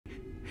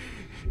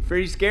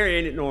Pretty scary,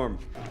 ain't it, Norm?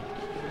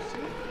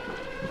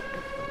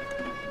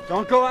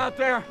 Don't go out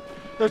there.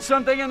 There's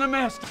something in the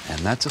mist. And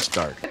that's a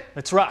start.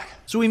 Let's rock.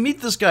 So we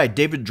meet this guy,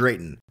 David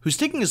Drayton, who's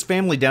taking his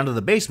family down to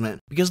the basement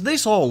because they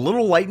saw a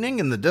little lightning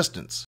in the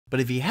distance. But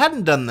if he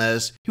hadn't done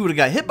this, he would have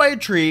got hit by a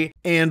tree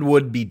and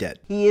would be dead.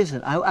 He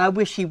isn't. I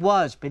wish he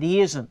was, but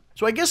he isn't.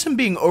 So I guess him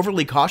being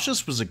overly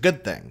cautious was a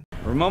good thing.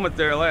 For a moment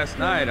there last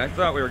night, I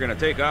thought we were going to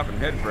take off and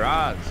head for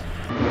Oz.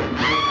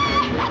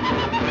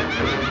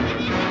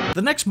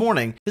 The next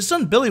morning, his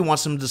son Billy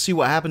wants him to see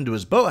what happened to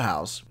his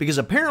boathouse, because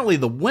apparently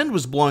the wind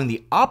was blowing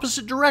the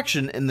opposite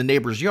direction in the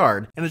neighbor's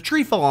yard, and a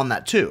tree fell on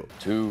that too.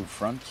 Two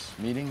fronts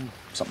meeting,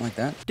 something like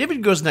that.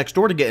 David goes next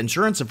door to get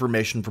insurance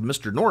information from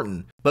Mr.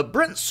 Norton, but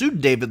Brent sued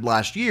David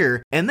last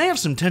year, and they have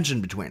some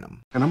tension between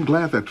them. And I'm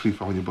glad that tree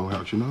fell on your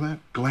boathouse, you know that?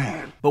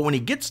 Glad. But when he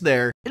gets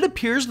there, it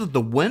appears that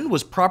the wind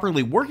was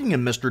properly working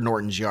in Mr.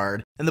 Norton's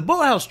yard, and the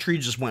boathouse tree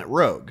just went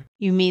rogue.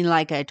 You mean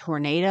like a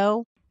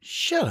tornado?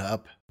 Shut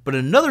up. But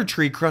another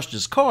tree crushed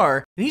his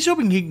car, and he's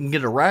hoping he can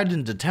get a ride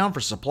into town for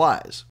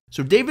supplies.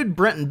 So David,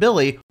 Brent, and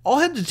Billy all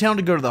head to town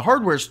to go to the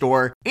hardware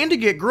store and to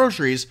get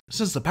groceries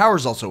since the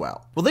power's also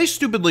out. Well, they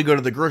stupidly go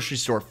to the grocery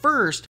store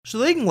first so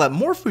they can let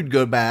more food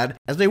go bad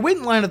as they wait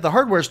in line at the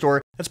hardware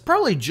store that's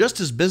probably just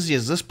as busy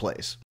as this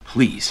place.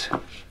 Please,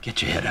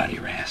 get your head out of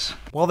your ass.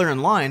 While they're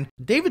in line,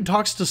 David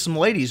talks to some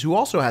ladies who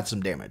also had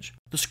some damage.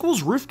 The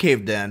school's roof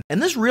caved in,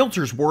 and this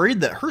realtor's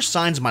worried that her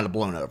signs might have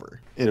blown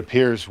over. It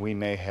appears we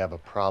may have a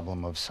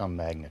problem of some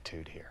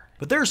magnitude here.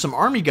 But there are some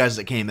army guys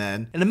that came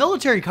in, and a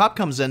military cop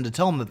comes in to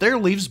tell them that their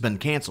leave's been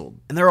canceled.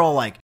 And they're all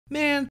like,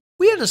 man,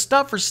 we had to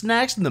stop for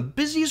snacks in the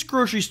busiest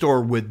grocery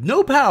store with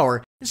no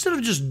power instead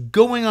of just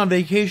going on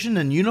vacation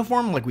in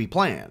uniform like we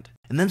planned.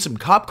 And then some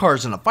cop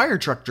cars and a fire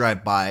truck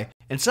drive by,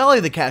 and Sally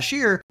the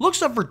cashier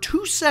looks up for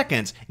 2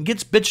 seconds and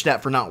gets bitched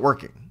at for not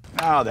working.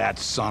 Oh, that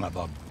son of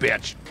a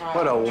bitch.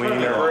 What a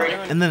wiener.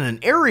 And then an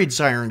air raid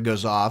siren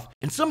goes off,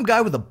 and some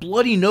guy with a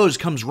bloody nose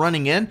comes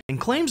running in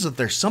and claims that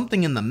there's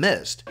something in the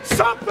mist.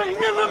 Something in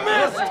the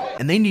mist!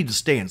 And they need to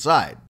stay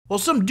inside. Well,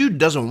 some dude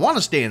doesn't want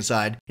to stay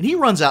inside, and he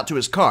runs out to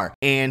his car,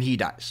 and he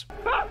dies.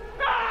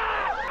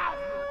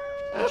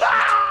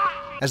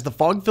 As the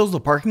fog fills the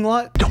parking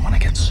lot, Don't want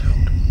to get sued.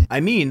 I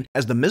mean,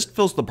 as the mist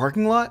fills the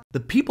parking lot, the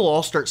people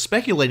all start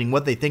speculating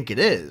what they think it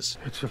is.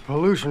 It's a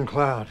pollution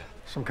cloud.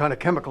 Some kind of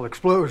chemical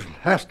explosion.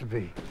 Has to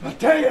be. I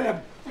tell you,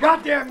 the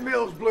goddamn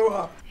mills blew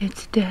up.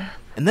 It's death.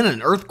 And then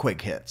an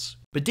earthquake hits.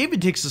 But David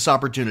takes this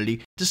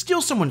opportunity to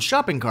steal someone's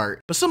shopping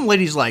cart, but some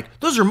lady's like,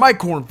 those are my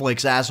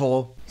cornflakes,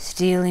 asshole.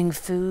 Stealing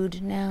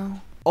food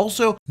now?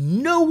 Also,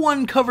 no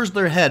one covers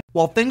their head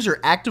while things are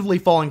actively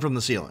falling from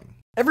the ceiling.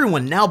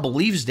 Everyone now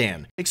believes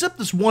Dan, except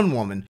this one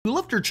woman who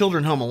left her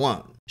children home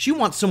alone. She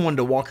wants someone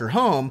to walk her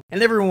home,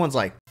 and everyone's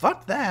like,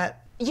 fuck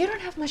that. You don't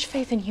have much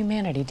faith in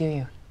humanity, do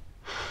you?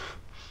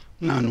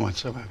 None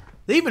whatsoever.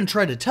 They even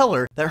try to tell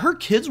her that her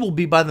kids will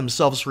be by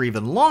themselves for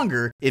even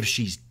longer if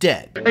she's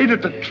dead. Ain't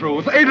it the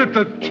truth? Ain't it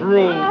the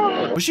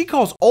truth? But she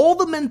calls all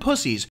the men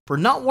pussies for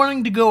not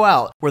wanting to go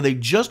out where they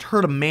just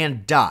heard a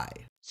man die.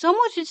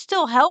 Someone should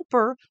still help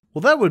her.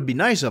 Well, that would be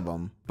nice of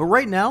them. But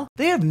right now,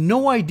 they have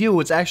no idea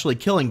what's actually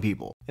killing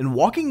people. And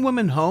walking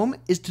women home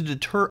is to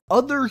deter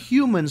other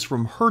humans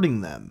from hurting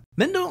them.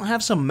 Men don't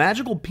have some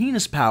magical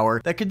penis power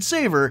that could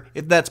save her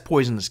if that's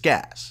poisonous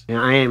gas.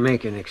 Yeah, I ain't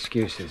making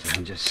excuses,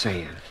 I'm just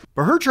saying.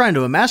 But her trying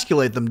to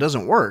emasculate them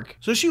doesn't work,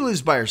 so she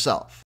leaves by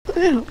herself.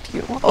 Help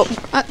you all.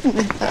 I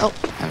need help.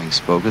 Having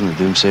spoken, the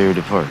doomsayer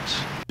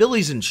departs.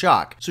 Billy's in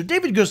shock, so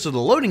David goes to the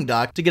loading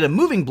dock to get a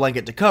moving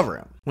blanket to cover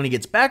him. When he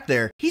gets back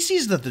there, he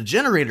sees that the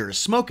generator is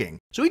smoking,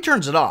 so he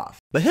turns it off.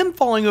 But him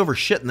falling over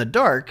shit in the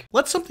dark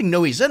lets something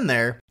know he's in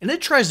there, and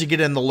it tries to get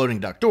in the loading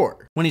dock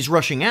door. When he's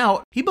rushing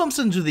out, he bumps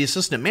into the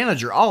assistant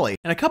manager, Ollie,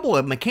 and a couple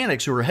of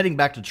mechanics who are heading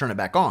back to turn it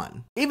back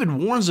on. David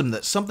warns him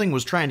that something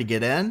was trying to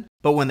get in,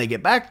 but when they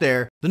get back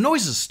there, the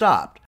noise has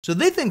stopped, so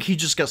they think he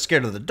just got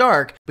scared of the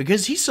dark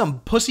because he's some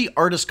pussy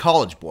artist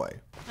college boy.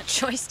 What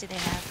choice do they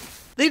have?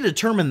 They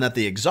determine that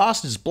the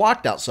exhaust is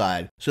blocked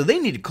outside, so they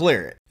need to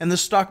clear it, and the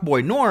stock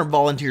boy Norm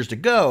volunteers to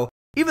go,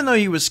 even though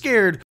he was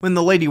scared when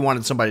the lady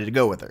wanted somebody to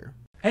go with her.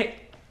 Hey,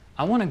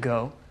 I want to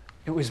go.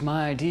 It was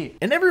my idea.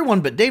 And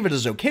everyone but David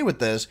is okay with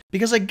this,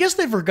 because I guess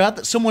they forgot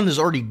that someone has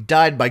already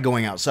died by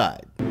going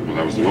outside. Well,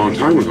 that was a long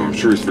time ago. I'm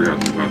sure he's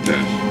forgotten about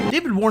that.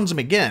 David warns him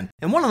again,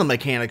 and one of the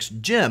mechanics,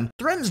 Jim,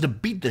 threatens to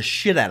beat the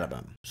shit out of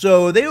him.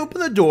 So they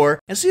open the door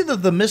and see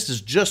that the mist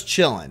is just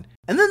chilling.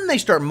 And then they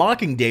start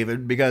mocking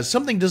David because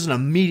something doesn't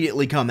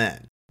immediately come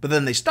in. But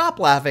then they stop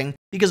laughing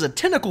because a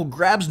tentacle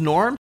grabs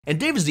Norm, and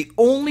Dave is the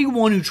only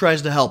one who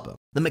tries to help him.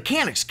 The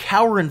mechanics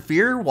cower in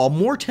fear while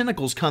more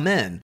tentacles come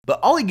in, but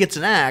Ollie gets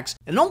an axe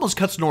and almost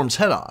cuts Norm's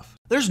head off.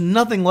 There's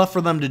nothing left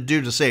for them to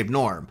do to save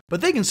Norm,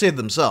 but they can save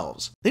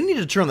themselves. They need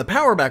to turn the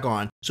power back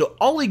on, so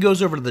Ollie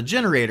goes over to the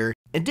generator,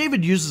 and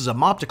David uses a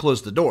mop to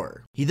close the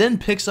door. He then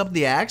picks up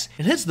the axe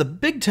and hits the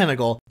big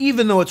tentacle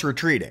even though it's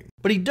retreating,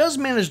 but he does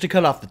manage to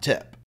cut off the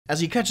tip. As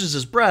he catches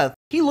his breath,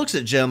 he looks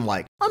at Jim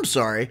like, I'm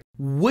sorry,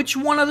 which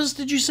one of us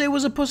did you say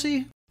was a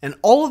pussy? And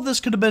all of this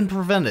could have been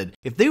prevented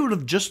if they would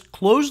have just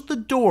closed the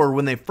door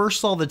when they first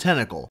saw the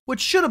tentacle, which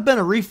should have been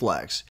a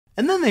reflex,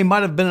 and then they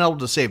might have been able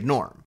to save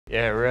Norm.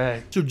 Yeah,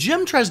 right. So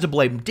Jim tries to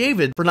blame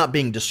David for not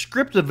being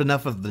descriptive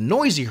enough of the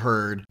noise he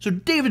heard, so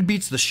David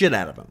beats the shit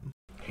out of him.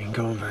 Ain't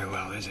going very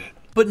well, is it?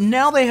 But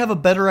now they have a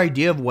better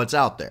idea of what's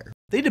out there.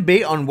 They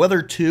debate on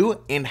whether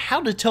to and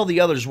how to tell the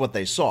others what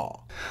they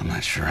saw. I'm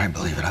not sure I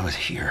believe it. I was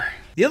here.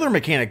 The other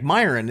mechanic,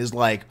 Myron, is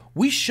like,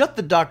 we shut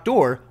the dock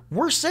door,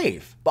 we're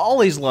safe. But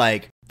Ollie's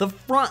like, the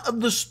front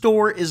of the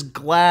store is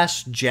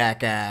glass,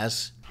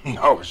 jackass.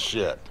 Oh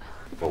shit.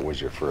 What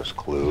was your first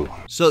clue?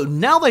 So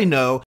now they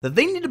know that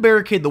they need to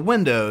barricade the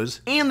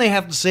windows and they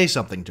have to say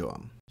something to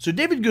him. So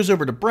David goes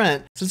over to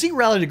Brent, since he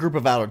rallied a group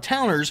of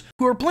out-of-towners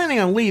who are planning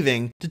on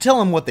leaving, to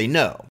tell him what they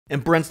know.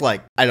 And Brent's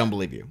like, I don't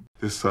believe you.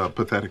 This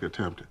pathetic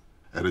attempt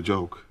at a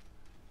joke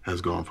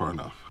has gone far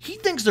enough. He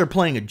thinks they're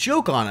playing a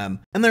joke on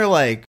him, and they're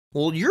like,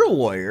 well, you're a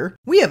lawyer.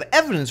 We have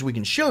evidence we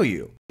can show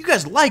you. You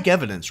guys like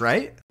evidence,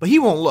 right? But he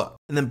won't look.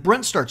 And then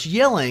Brent starts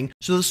yelling,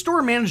 so the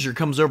store manager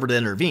comes over to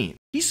intervene.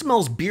 He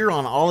smells beer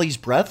on Ollie's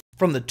breath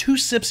from the 2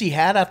 sips he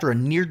had after a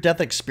near-death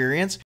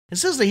experience and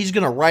says that he's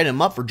going to write him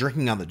up for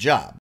drinking on the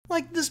job.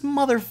 Like, this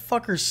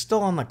motherfucker's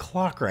still on the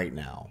clock right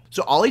now.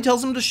 So Ollie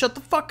tells him to shut the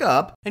fuck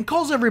up and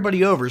calls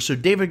everybody over so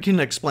David can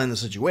explain the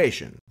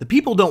situation. The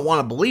people don't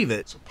want to believe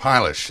it. It's a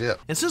pile of shit.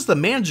 And since the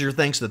manager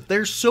thinks that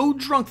they're so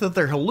drunk that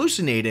they're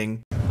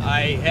hallucinating,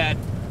 I had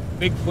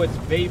Bigfoot's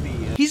baby.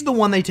 He's the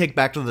one they take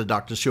back to the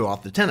dock to show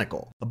off the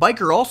tentacle. The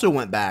biker also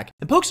went back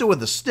and pokes it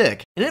with a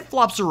stick, and it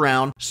flops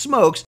around,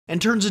 smokes,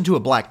 and turns into a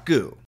black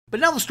goo. But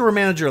now the store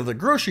manager of the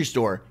grocery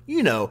store,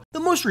 you know, the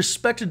most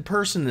respected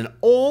person in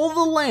all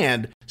the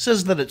land,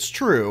 says that it's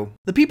true.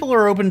 The people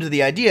are open to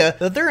the idea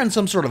that they're in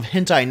some sort of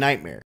hentai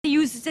nightmare. He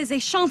uses it as a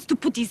chance to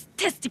put his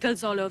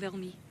testicles all over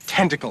me.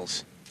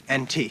 Tentacles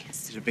and tea.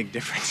 There's a big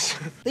difference.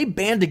 They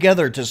band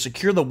together to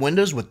secure the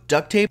windows with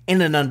duct tape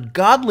and an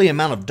ungodly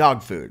amount of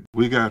dog food.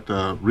 We got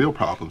real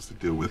problems to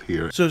deal with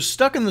here. So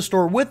stuck in the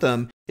store with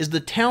them is the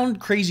town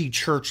crazy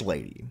church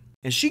lady.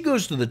 And she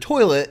goes to the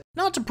toilet,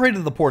 not to pray to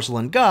the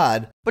porcelain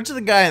god, but to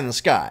the guy in the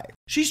sky.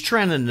 She's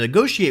trying to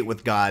negotiate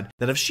with God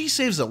that if she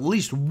saves at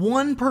least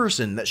one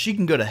person that she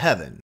can go to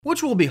heaven,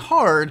 which will be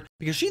hard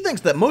because she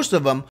thinks that most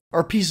of them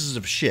are pieces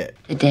of shit.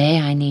 Today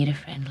I need a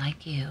friend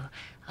like you.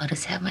 I'll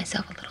just have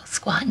myself a little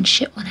squat and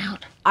shit one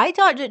out. I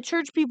thought that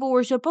church people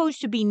were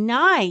supposed to be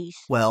nice.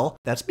 Well,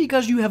 that's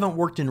because you haven't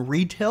worked in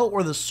retail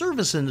or the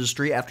service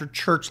industry after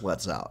church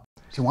lets out.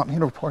 Do you want me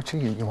to report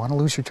you? You want to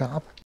lose your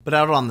job? But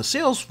out on the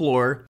sales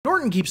floor,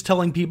 Norton keeps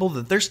telling people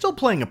that they're still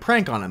playing a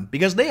prank on him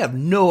because they have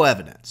no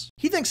evidence.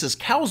 He thinks there's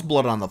cow's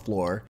blood on the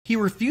floor, he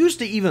refused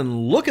to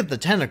even look at the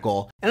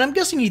tentacle, and I'm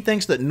guessing he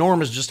thinks that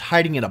Norm is just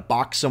hiding in a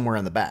box somewhere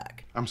in the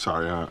back. I'm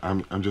sorry,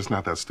 I'm just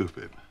not that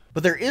stupid.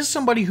 But there is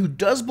somebody who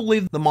does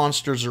believe the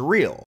monsters are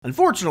real.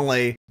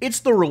 Unfortunately, it's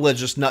the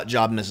religious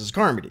nutjob Mrs.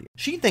 Carmody.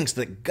 She thinks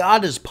that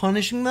God is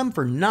punishing them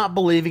for not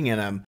believing in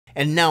him,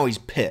 and now he's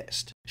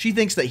pissed. She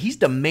thinks that he's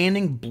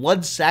demanding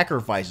blood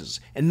sacrifices,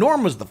 and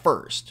Norm was the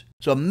first.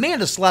 So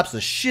Amanda slaps the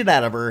shit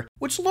out of her,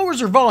 which lowers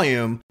her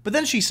volume, but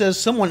then she says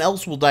someone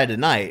else will die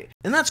tonight,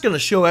 and that's going to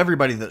show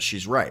everybody that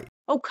she's right.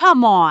 Oh,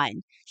 come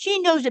on. She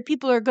knows that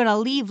people are going to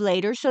leave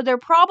later, so they're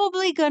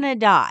probably going to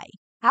die.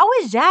 How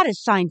is that a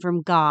sign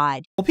from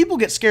God? Well, people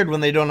get scared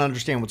when they don't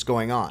understand what's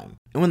going on.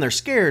 And when they're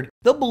scared,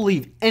 they'll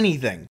believe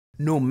anything,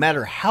 no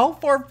matter how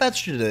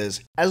far-fetched it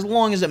is, as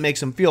long as it makes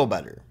them feel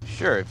better.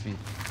 Sure, if he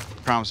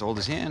promised to hold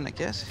his hand, I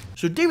guess.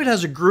 So David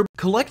has a group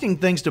collecting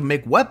things to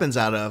make weapons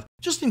out of,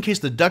 just in case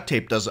the duct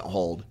tape doesn't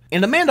hold.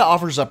 And Amanda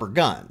offers up her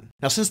gun.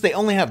 Now, since they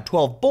only have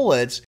 12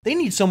 bullets, they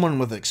need someone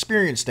with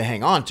experience to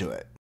hang on to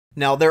it.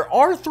 Now, there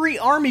are 3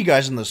 army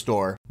guys in the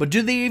store, but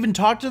do they even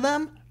talk to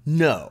them?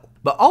 No.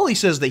 But Ollie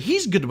says that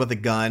he's good with a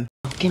gun.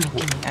 Gimme.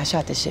 I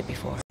shot this shit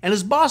before. And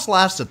his boss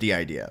laughs at the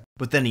idea.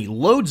 But then he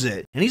loads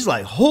it, and he's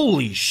like,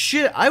 holy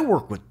shit, I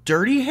work with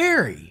Dirty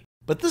Harry.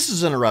 But this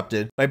is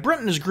interrupted by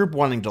Brent and his group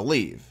wanting to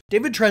leave.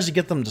 David tries to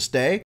get them to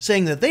stay,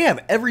 saying that they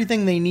have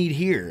everything they need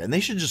here, and they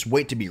should just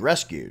wait to be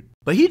rescued.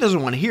 But he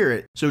doesn't want to hear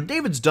it, so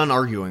David's done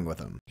arguing with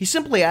him. He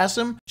simply asks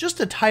him just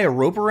to tie a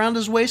rope around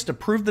his waist to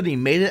prove that he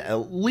made it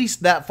at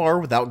least that far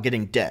without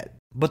getting dead.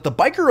 But the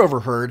biker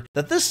overheard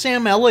that this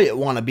Sam Elliott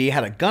wannabe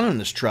had a gun in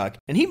his truck,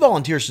 and he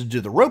volunteers to do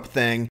the rope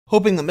thing,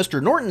 hoping that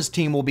Mr. Norton's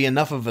team will be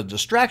enough of a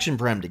distraction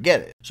for him to get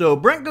it. So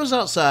Brent goes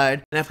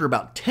outside, and after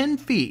about 10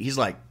 feet, he's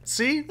like,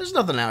 see, there's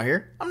nothing out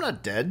here. I'm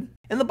not dead.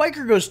 And the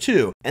biker goes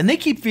too, and they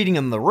keep feeding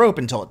him the rope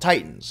until it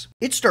tightens.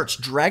 It starts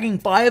dragging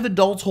 5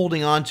 adults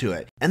holding onto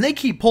it, and they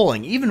keep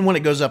pulling even when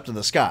it goes up to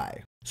the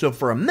sky. So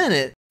for a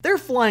minute, they're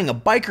flying a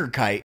biker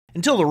kite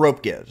until the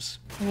rope gives.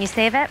 Can you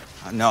save it?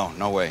 No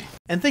way.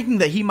 And thinking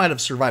that he might have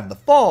survived the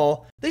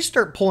fall, they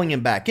start pulling him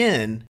back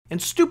in,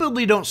 and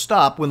stupidly don't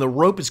stop when the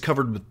rope is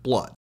covered with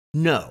blood.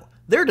 No,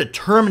 they're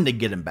determined to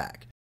get him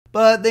back,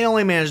 but they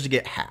only manage to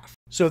get half.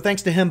 So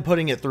thanks to him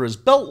putting it through his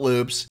belt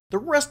loops, the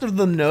rest of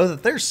them know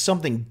that there's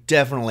something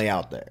definitely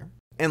out there.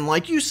 And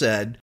like you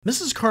said,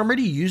 Mrs.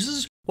 Carmody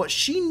uses what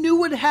she knew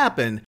would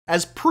happen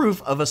as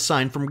proof of a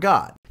sign from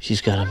God.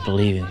 She's got him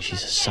believing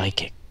she's a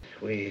psychic.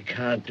 We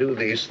can't do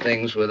these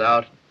things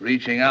without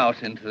reaching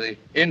out into the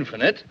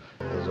infinite.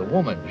 There's a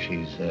woman,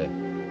 she's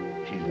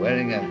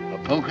wearing a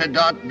polka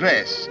dot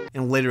dress.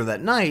 And later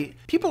that night,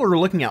 people are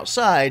looking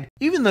outside,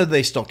 even though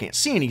they still can't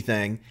see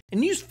anything,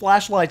 and use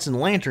flashlights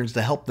and lanterns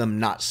to help them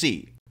not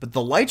see. But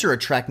the lights are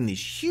attracting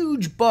these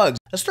huge bugs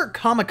that start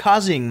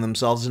kamikazing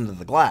themselves into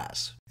the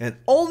glass. And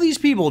all these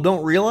people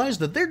don't realize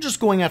that they're just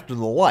going after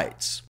the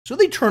lights. So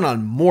they turn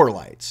on more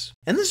lights.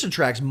 And this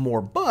attracts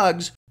more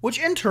bugs, which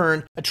in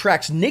turn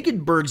attracts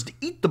naked birds to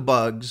eat the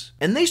bugs,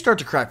 and they start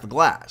to crack the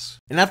glass.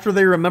 And after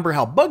they remember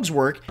how bugs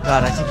work,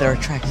 God, I think they're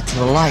attracted to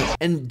the light.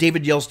 And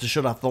David yells to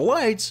shut off the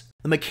lights,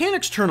 the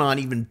mechanics turn on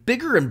even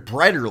bigger and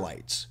brighter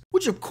lights,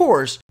 which of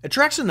course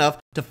attracts enough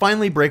to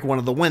finally break one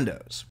of the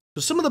windows. So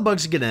some of the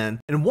bugs get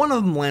in, and one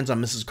of them lands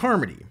on Mrs.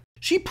 Carmody.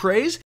 She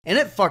prays, and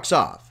it fucks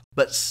off.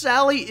 But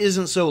Sally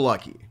isn't so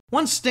lucky.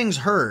 One stings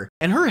her,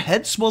 and her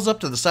head swells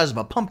up to the size of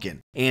a pumpkin,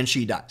 and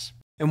she dies.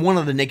 And one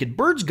of the naked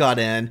birds got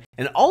in,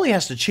 and Ollie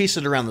has to chase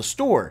it around the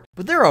store,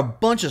 but there are a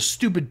bunch of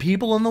stupid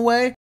people in the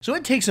way, so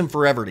it takes him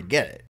forever to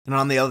get it. And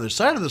on the other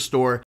side of the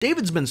store,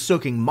 David's been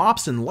soaking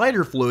mops in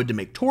lighter fluid to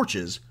make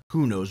torches.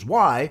 Who knows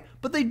why,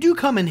 but they do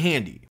come in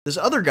handy. This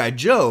other guy,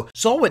 Joe,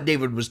 saw what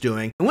David was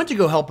doing and went to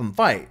go help him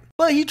fight,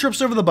 but he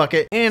trips over the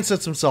bucket and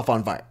sets himself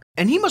on fire.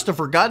 And he must have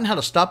forgotten how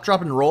to stop,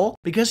 drop, and roll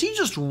because he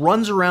just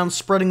runs around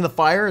spreading the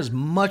fire as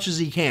much as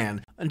he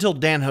can until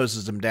Dan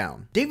hoses him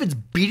down. David's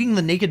beating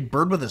the naked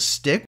bird with a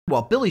stick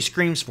while Billy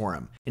screams for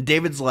him. And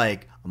David's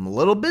like, "I'm a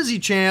little busy,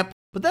 champ."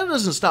 But that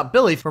doesn't stop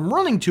Billy from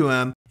running to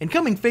him and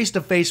coming face to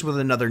face with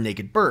another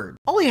naked bird.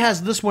 Ollie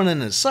has this one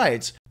in his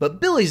sights,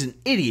 but Billy's an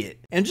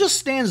idiot and just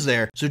stands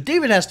there, so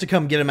David has to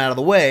come get him out of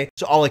the way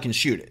so Ollie can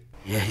shoot it.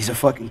 Yeah, he's a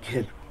fucking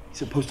kid. He's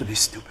supposed to be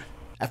stupid.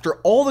 After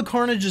all the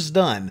carnage is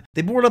done,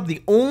 they board up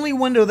the only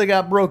window that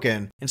got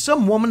broken, and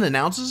some woman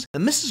announces that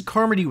Mrs.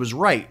 Carmody was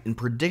right in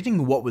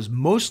predicting what was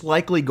most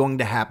likely going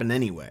to happen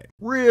anyway.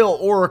 Real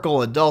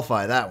Oracle at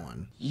Delphi, that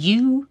one.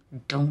 You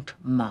don't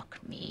mock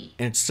me.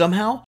 And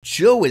somehow,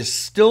 Joe is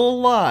still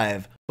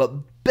alive,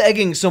 but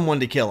begging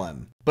someone to kill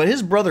him. But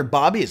his brother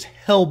Bobby is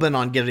hell-bent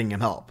on getting him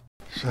help.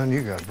 Son,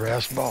 you got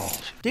brass balls.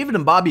 David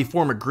and Bobby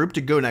form a group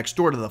to go next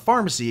door to the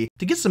pharmacy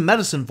to get some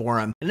medicine for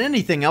him and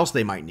anything else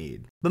they might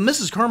need. But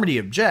Mrs. Carmody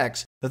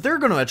objects that they're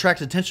going to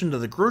attract attention to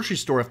the grocery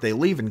store if they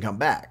leave and come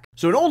back.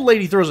 So an old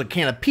lady throws a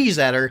can of peas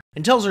at her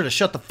and tells her to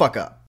shut the fuck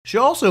up. She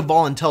also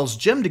volunteers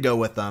Jim to go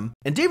with them,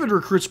 and David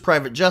recruits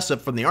Private Jessup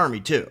from the army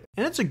too.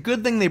 And it's a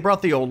good thing they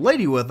brought the old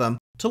lady with them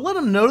to let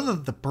them know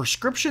that the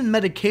prescription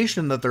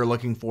medication that they're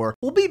looking for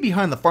will be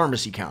behind the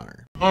pharmacy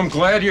counter. I'm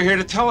glad you're here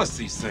to tell us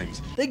these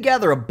things. They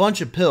gather a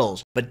bunch of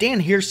pills, but Dan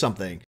hears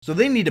something, so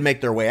they need to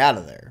make their way out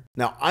of there.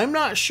 Now, I'm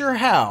not sure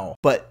how,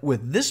 but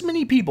with this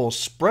many people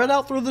spread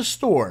out through the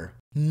store,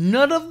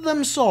 none of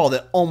them saw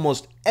that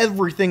almost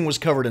everything was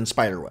covered in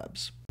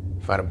spiderwebs.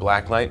 If I had a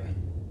black light,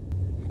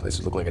 the place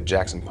would look like a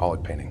Jackson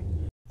Pollock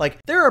painting. Like,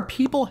 there are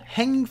people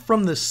hanging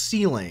from the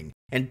ceiling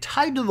and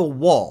tied to the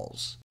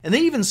walls. And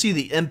they even see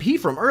the MP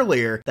from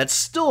earlier that's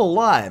still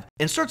alive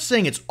and starts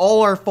saying it's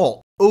all our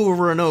fault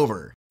over and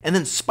over. And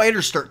then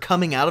spiders start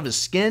coming out of his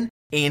skin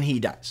and he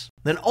dies.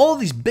 Then all of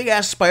these big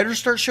ass spiders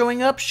start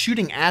showing up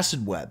shooting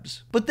acid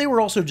webs. But they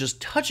were also just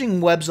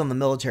touching webs on the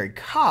military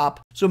cop,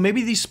 so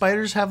maybe these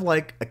spiders have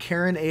like a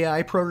Karen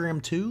AI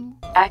program too?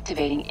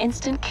 Activating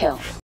instant kill.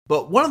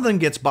 But one of them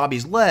gets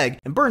Bobby's leg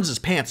and burns his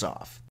pants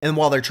off. And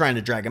while they're trying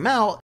to drag him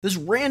out, this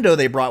rando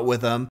they brought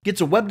with them gets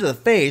a web to the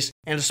face,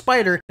 and a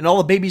spider and all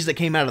the babies that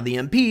came out of the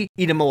MP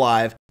eat him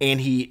alive,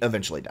 and he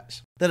eventually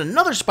dies. Then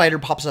another spider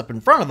pops up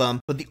in front of them,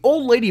 but the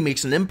old lady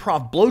makes an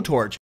improv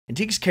blowtorch and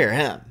takes care of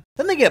him.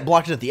 Then they get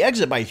blocked at the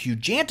exit by a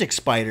gigantic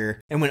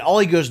spider, and when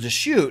Ollie goes to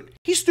shoot,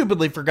 he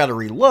stupidly forgot to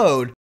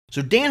reload,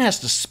 so Dan has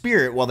to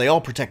spear it while they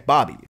all protect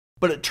Bobby.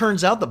 But it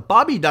turns out that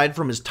Bobby died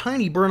from his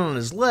tiny burn on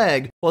his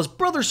leg, while his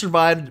brother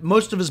survived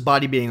most of his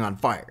body being on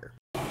fire.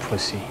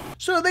 Pussy.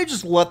 So they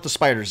just let the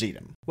spiders eat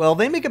him. Well,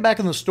 they make it back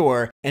in the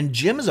store, and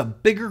Jim is a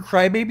bigger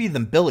crybaby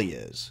than Billy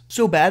is.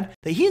 So bad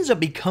that he ends up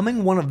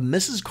becoming one of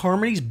Mrs.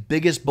 Carmody's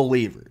biggest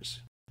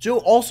believers. Joe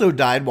also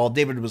died while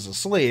David was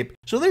asleep,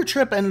 so their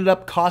trip ended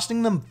up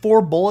costing them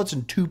 4 bullets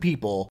and 2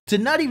 people to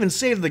not even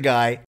save the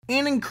guy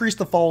and increase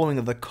the following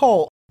of the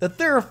cult that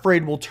they're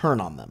afraid will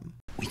turn on them.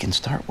 We can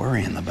start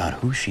worrying about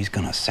who she's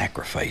gonna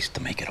sacrifice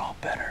to make it all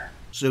better.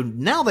 So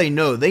now they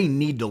know they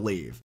need to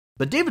leave.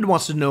 But David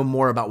wants to know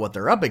more about what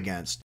they're up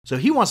against, so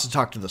he wants to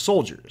talk to the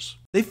soldiers.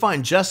 They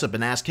find Jessup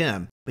and ask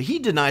him, but he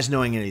denies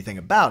knowing anything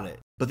about it.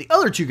 But the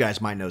other 2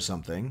 guys might know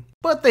something,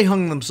 but they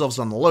hung themselves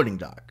on the loading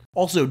dock.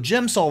 Also,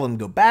 Jim saw them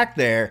go back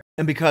there,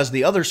 and because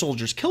the other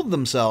soldiers killed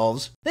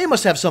themselves, they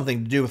must have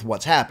something to do with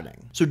what's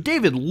happening. So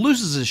David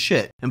loses his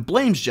shit and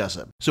blames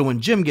Jessup. So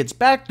when Jim gets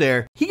back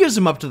there, he gives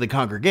him up to the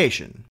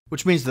congregation,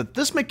 which means that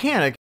this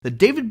mechanic that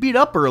David beat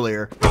up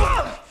earlier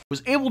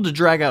was able to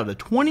drag out a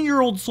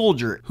 20-year-old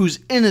soldier who's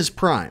in his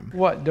prime.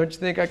 What, don't you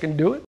think I can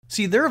do it?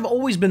 See, there have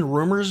always been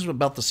rumors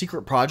about the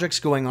secret projects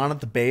going on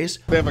at the base.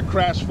 They have a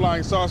crashed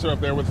flying saucer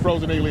up there with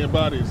frozen alien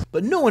bodies.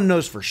 But no one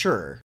knows for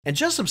sure. And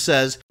Jessup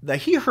says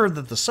that he heard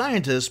that the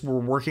scientists were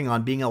working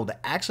on being able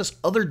to access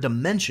other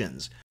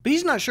dimensions, but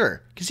he's not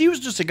sure, because he was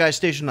just a guy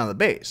stationed on the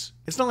base.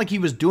 It's not like he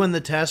was doing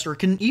the test or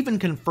can even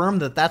confirm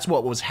that that's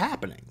what was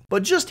happening.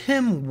 But just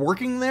him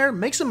working there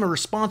makes him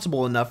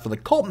responsible enough for the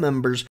cult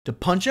members to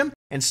punch him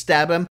and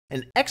stab him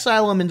and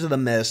exile him into the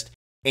mist,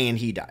 and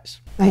he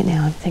dies. Right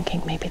now I'm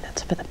thinking maybe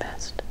that's for the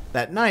best.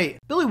 That night,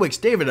 Billy wakes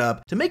David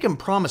up to make him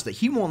promise that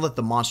he won't let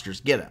the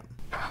monsters get him.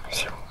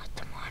 Promise you won't let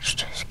the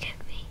monsters get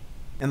me.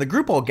 And the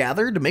group all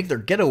gathered to make their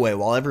getaway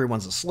while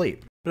everyone's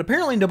asleep. But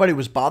apparently nobody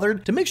was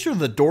bothered to make sure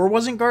the door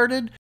wasn't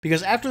guarded,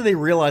 because after they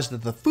realize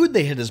that the food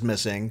they hid is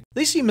missing,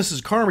 they see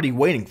Mrs. Carmody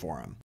waiting for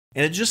him.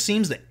 And it just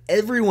seems that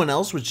everyone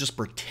else was just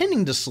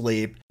pretending to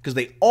sleep because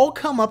they all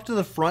come up to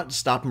the front to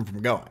stop him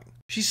from going.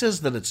 She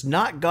says that it's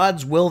not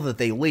God's will that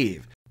they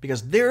leave,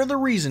 because they're the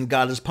reason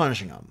God is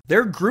punishing them.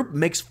 Their group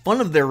makes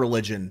fun of their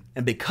religion,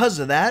 and because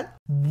of that,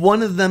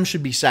 one of them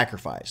should be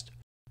sacrificed.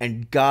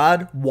 And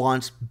God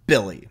wants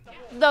Billy.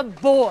 The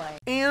boy.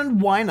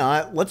 And why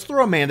not? Let's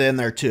throw Amanda in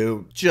there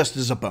too, just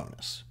as a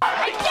bonus.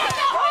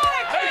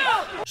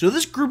 So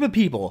this group of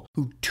people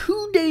who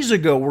 2 days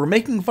ago were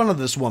making fun of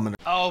this woman,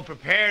 oh,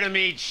 prepare to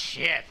meet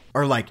shit,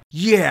 are like,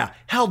 yeah,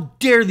 how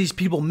dare these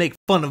people make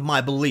fun of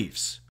my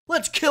beliefs?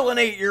 Let's kill an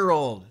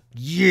 8-year-old.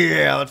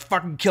 Yeah, let's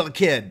fucking kill a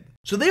kid.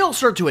 So they all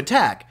start to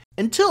attack,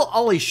 until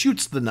Ollie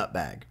shoots the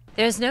nutbag.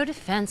 There's no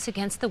defense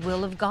against the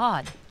will of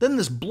God. Then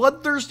this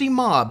bloodthirsty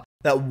mob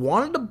that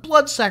wanted a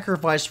blood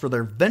sacrifice for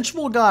their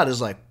vengeful god is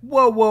like,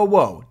 whoa, whoa,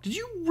 whoa, did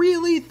you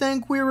really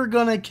think we were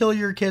gonna kill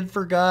your kid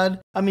for God?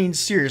 I mean,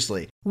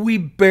 seriously, we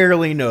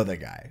barely know the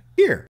guy.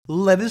 Here,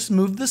 let us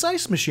move this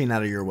ice machine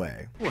out of your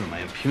way. What, am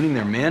I impugning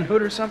their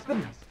manhood or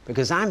something?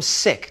 because I'm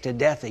sick to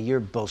death of your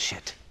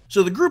bullshit.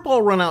 So the group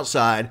all run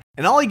outside,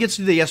 and Ollie gets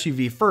to the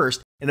SUV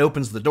first and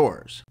opens the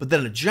doors. But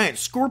then a giant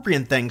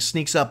scorpion thing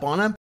sneaks up on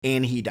him,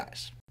 and he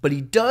dies. But he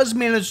does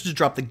manage to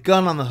drop the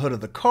gun on the hood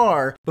of the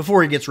car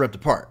before he gets ripped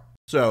apart.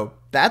 So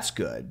that's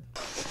good.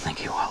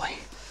 Thank you, Ollie.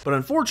 But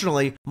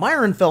unfortunately,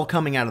 Myron fell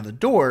coming out of the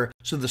door,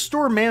 so the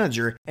store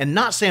manager and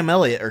not Sam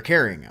Elliott are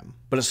carrying him.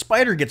 But a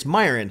spider gets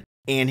Myron,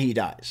 and he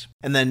dies.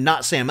 And then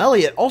not Sam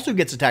Elliott also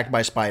gets attacked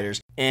by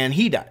spiders, and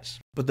he dies.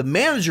 But the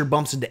manager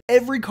bumps into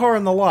every car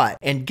in the lot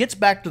and gets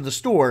back to the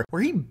store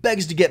where he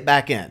begs to get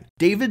back in.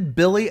 David,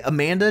 Billy,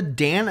 Amanda,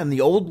 Dan, and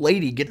the old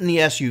lady get in the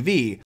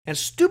SUV and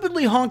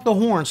stupidly honk the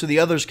horn so the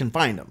others can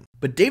find him.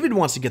 But David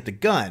wants to get the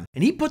gun,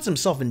 and he puts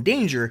himself in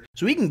danger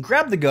so he can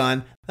grab the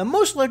gun that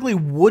most likely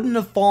wouldn't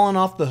have fallen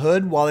off the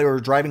hood while they were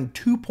driving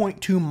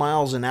 2.2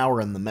 miles an hour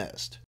in the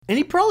mist. And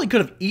he probably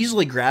could have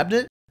easily grabbed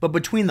it, but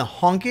between the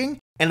honking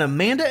and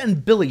Amanda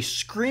and Billy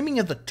screaming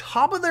at the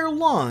top of their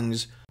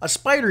lungs, a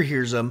spider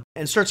hears him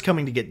and starts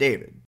coming to get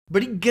David.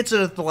 But he gets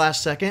it at the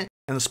last second,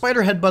 and the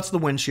spider headbutts the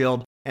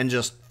windshield and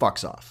just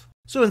fucks off.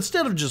 So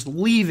instead of just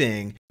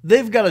leaving,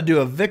 they've got to do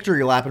a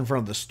victory lap in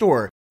front of the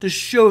store to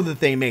show that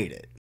they made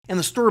it. And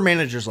the store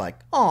manager's like,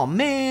 "Aw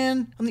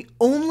man, I'm the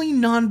only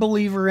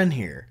non-believer in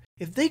here.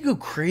 If they go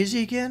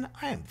crazy again,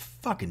 I am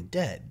fucking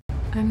dead."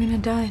 I'm gonna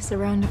die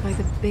surrounded by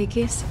the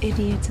biggest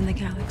idiots in the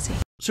galaxy.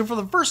 So for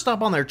the first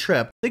stop on their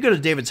trip, they go to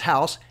David's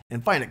house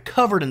and find it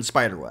covered in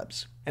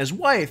spiderwebs. His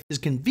wife is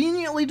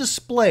conveniently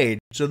displayed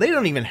so they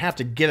don't even have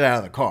to get out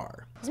of the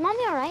car. Is Mommy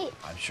alright?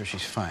 I'm sure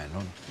she's fine.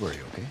 Don't worry,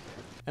 okay?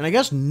 And I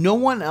guess no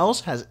one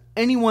else has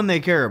anyone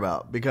they care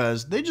about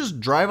because they just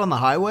drive on the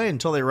highway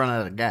until they run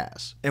out of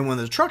gas. And when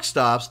the truck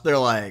stops, they're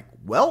like,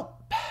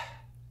 well,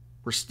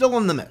 we're still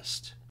in the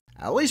mist.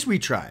 At least we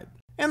tried.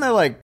 And they're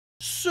like,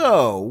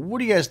 so, what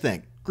do you guys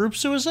think? Group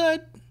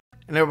suicide?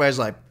 And everybody's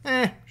like,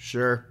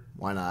 sure,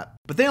 why not?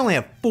 But they only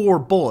have 4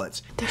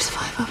 bullets. There's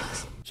 5 of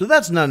us. So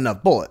that's not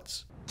enough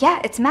bullets.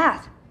 Yeah, it's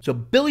math. So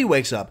Billy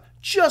wakes up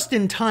just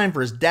in time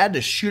for his dad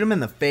to shoot him in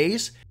the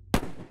face,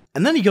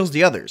 and then he kills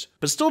the others,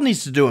 but still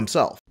needs to do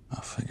himself.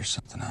 I'll figure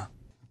something out.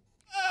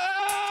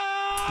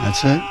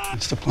 That's it?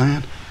 That's the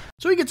plan?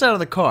 So he gets out of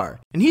the car,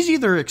 and he's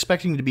either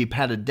expecting to be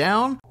patted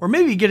down, or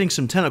maybe getting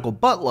some tentacle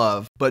butt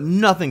love, but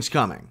nothing's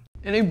coming.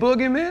 Any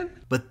boogeyman?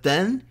 But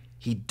then,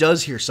 he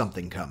does hear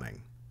something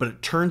coming. But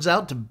it turns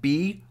out to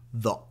be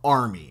the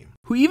army,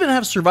 who even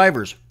have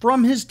survivors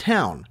from his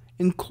town,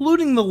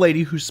 including the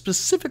lady who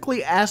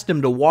specifically asked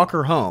him to walk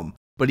her home,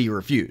 but he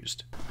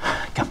refused.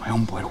 Got my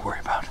own boy to worry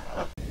about.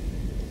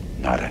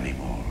 Not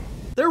anymore.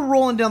 They're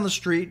rolling down the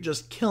street,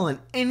 just killing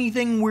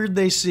anything weird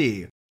they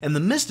see, and the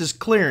mist is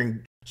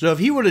clearing, so if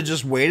he would have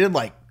just waited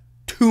like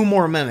 2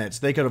 more minutes,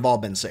 they could have all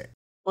been saved.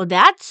 Well,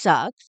 that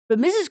sucks, but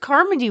Mrs.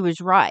 Carmody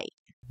was right.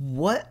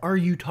 What are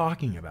you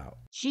talking about?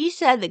 She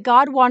said that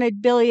God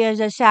wanted Billy as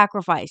a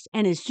sacrifice,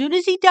 and as soon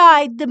as he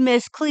died, the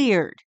mist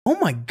cleared. Oh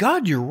my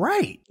God, you're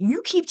right.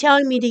 You keep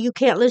telling me that you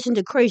can't listen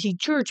to crazy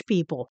church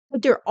people,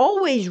 but they're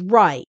always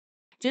right.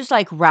 Just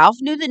like Ralph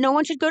knew that no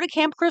one should go to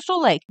Camp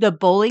Crystal Lake, the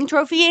bowling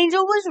trophy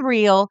angel was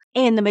real,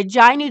 and the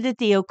Magi knew that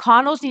the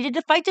O'Connells needed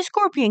to fight the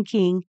Scorpion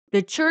King,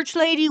 the church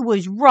lady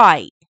was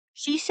right.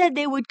 She said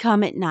they would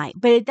come at night,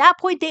 but at that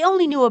point they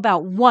only knew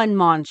about one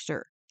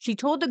monster. She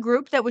told the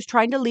group that was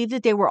trying to leave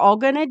that they were all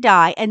going to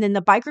die, and then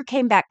the biker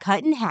came back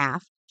cut in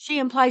half. She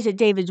implies that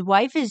David's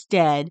wife is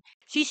dead.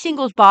 She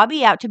singles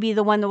Bobby out to be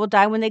the one that will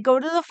die when they go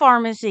to the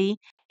pharmacy,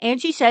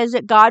 and she says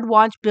that God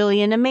wants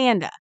Billy and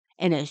Amanda.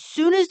 And as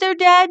soon as they're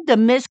dead, the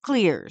mist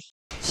clears.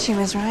 She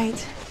was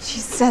right. She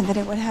said that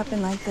it would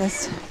happen like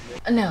this.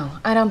 No,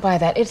 I don't buy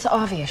that. It's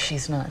obvious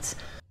she's nuts.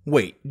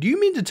 Wait, do you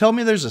mean to tell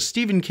me there's a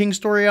Stephen King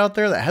story out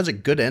there that has a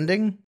good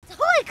ending?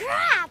 Holy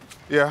crap!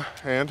 Yeah,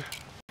 and?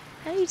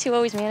 How do you two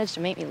always manage to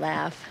make me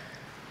laugh?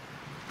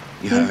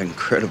 You have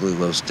incredibly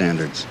low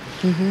standards.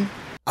 Mm-hmm.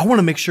 I want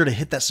to make sure to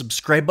hit that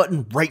subscribe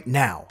button right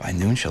now. By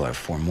noon, she'll have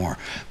 4 more.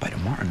 By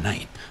tomorrow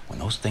night, when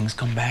those things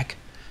come back,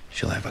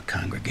 she'll have a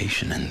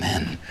congregation, and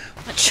then...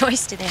 What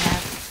choice do they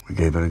have? We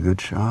gave it a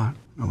good shot.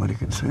 Nobody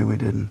could say we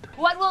didn't.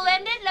 What will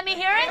end it? Let me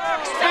hear it. So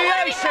what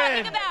are we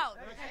talking about?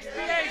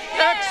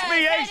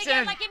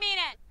 Expiation! Like you mean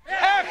it.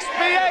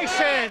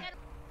 Expiation!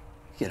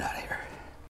 Get out of here.